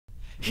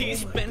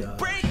He's been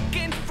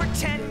breaking for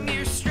 10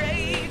 years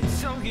straight,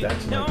 so you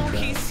know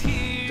he's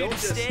here. Don't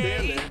just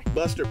stand there.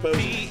 Buster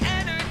Posey. The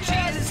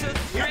energy is a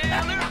thriller,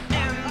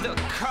 and the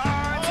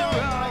cards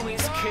are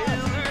always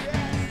killer.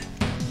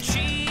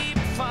 Cheap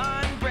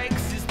fun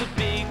breaks is the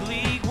big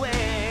league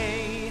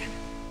way.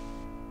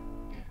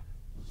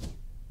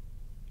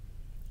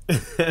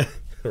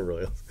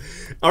 Royals.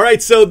 All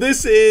right, so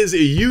this is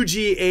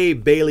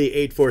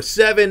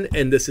UGABAILEY847,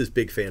 and this is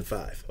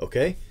BigFan5.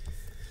 Okay.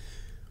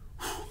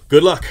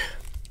 Good luck.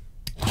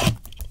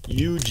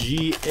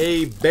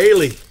 UGA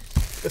Bailey.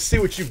 Let's see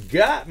what you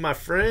got, my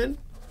friend.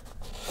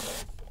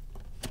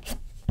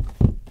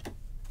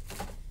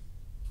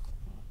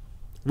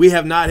 We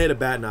have not hit a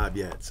bat knob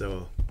yet,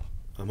 so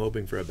I'm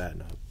hoping for a bat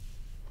knob.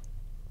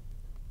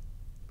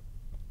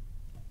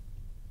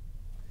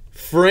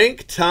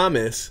 Frank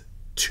Thomas,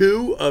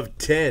 2 of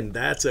 10.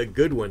 That's a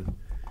good one.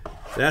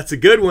 That's a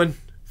good one.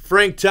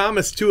 Frank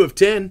Thomas, 2 of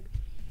 10.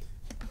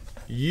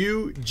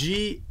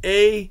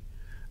 UGA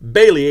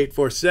Bailey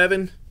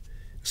 847.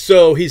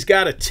 So he's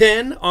got a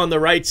 10 on the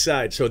right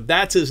side. So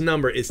that's his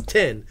number, is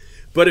 10.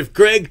 But if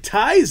Greg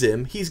ties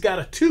him, he's got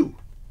a 2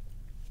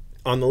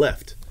 on the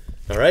left.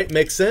 All right,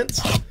 makes sense?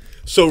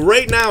 So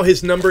right now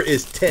his number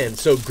is 10.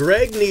 So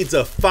Greg needs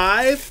a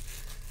 5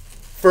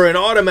 for an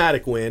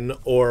automatic win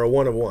or a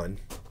 1 of 1.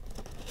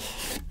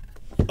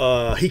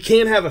 He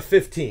can't have a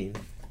 15.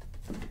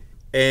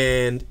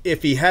 And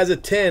if he has a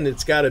 10,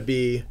 it's got to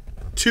be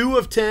 2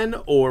 of 10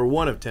 or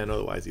 1 of 10.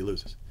 Otherwise, he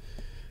loses.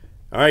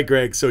 All right,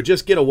 Greg. So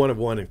just get a 1 of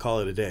 1 and call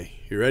it a day.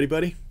 You ready,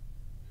 buddy?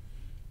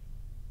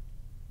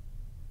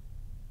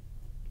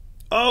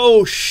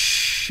 Oh,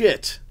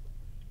 shit.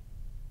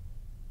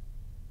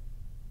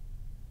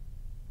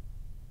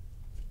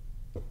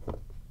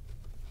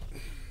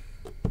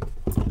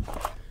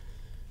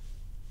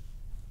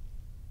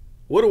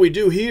 What do we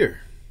do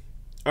here?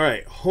 All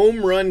right,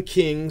 Home Run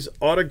Kings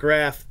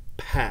autograph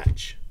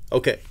patch.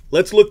 Okay,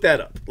 let's look that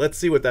up. Let's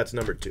see what that's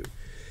numbered to.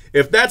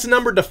 If that's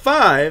numbered to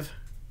 5,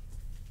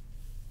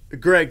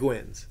 Greg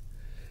wins.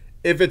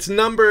 If it's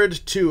numbered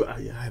to,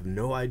 I have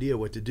no idea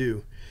what to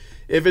do.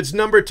 If it's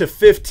numbered to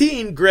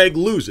 15, Greg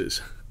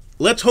loses.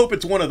 Let's hope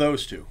it's one of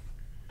those two.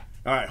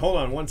 All right, hold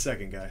on 1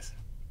 second, guys.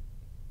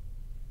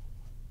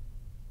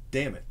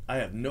 Damn it, I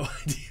have no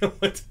idea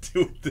what to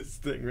do with this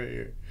thing right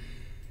here.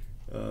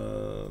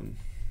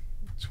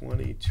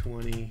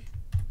 2020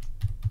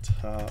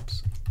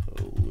 Topps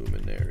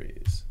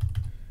Luminaries.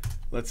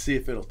 Let's see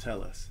if it'll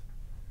tell us.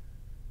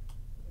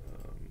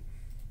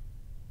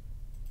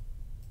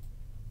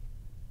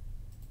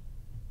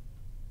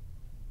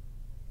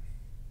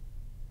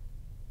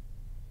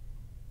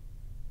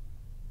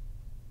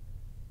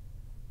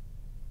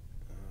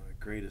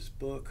 Greatest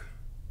book.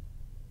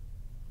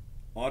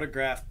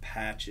 Autograph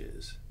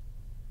patches.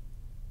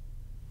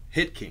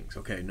 Hit Kings.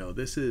 Okay, no,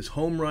 this is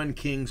Home Run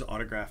Kings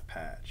autograph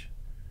patch.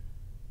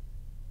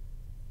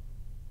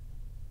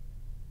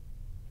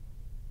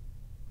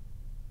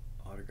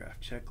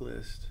 Autograph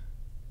checklist.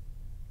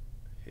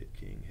 Hit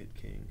King, Hit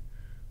King.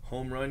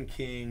 Home Run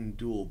King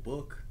dual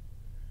book.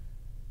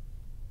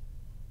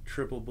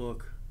 Triple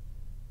book.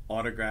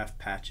 Autograph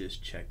patches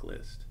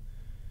checklist.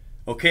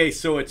 Okay,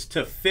 so it's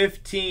to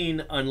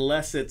 15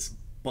 unless it's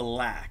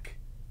black.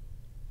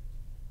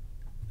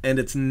 And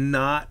it's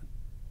not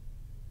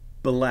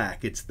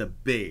black, it's the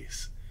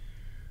base.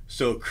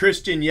 So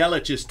Christian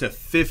Yelich is to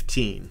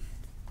 15.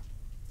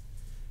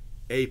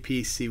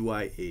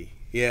 APCYE.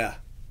 Yeah.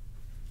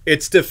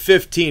 It's to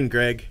 15,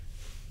 Greg.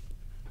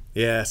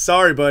 Yeah,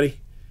 sorry, buddy.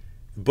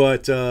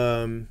 But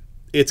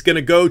it's going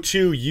to go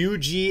to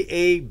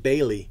UGA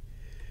Bailey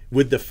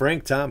with the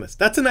Frank Thomas.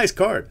 That's a nice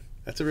card.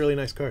 That's a really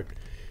nice card.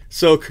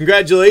 So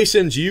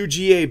congratulations,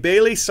 UGA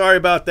Bailey. Sorry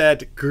about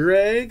that,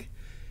 Greg.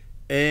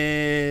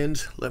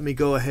 And let me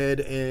go ahead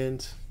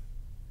and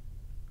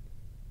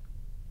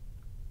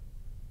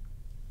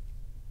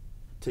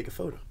take a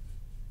photo.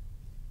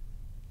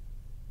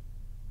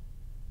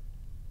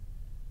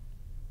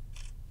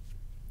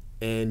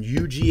 And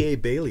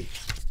UGA Bailey,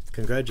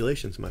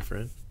 congratulations, my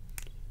friend.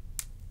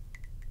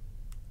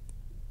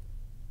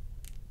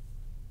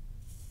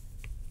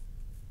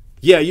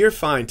 Yeah, you're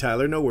fine,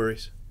 Tyler. No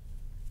worries.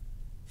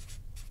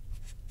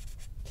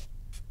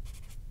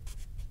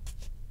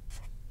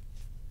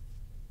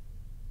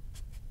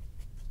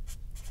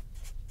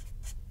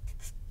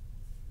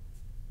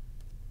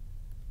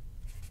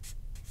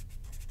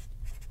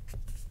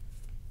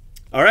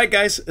 All right,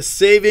 guys,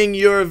 saving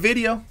your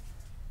video.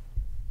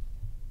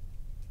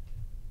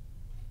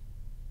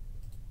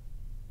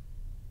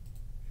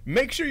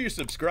 Make sure you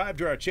subscribe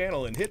to our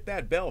channel and hit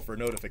that bell for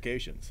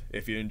notifications.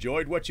 If you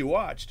enjoyed what you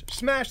watched,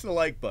 smash the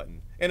like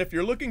button. And if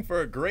you're looking for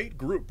a great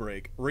group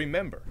break,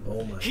 remember,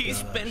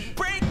 he's been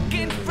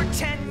breaking for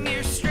 10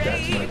 years straight.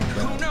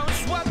 Who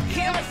knows what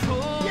he'll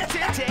pull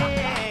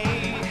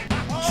today?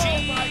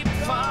 Cheap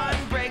fun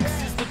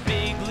breaks is the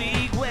big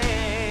league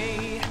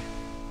way.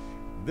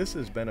 This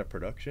has been a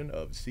production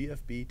of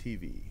CFB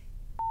TV.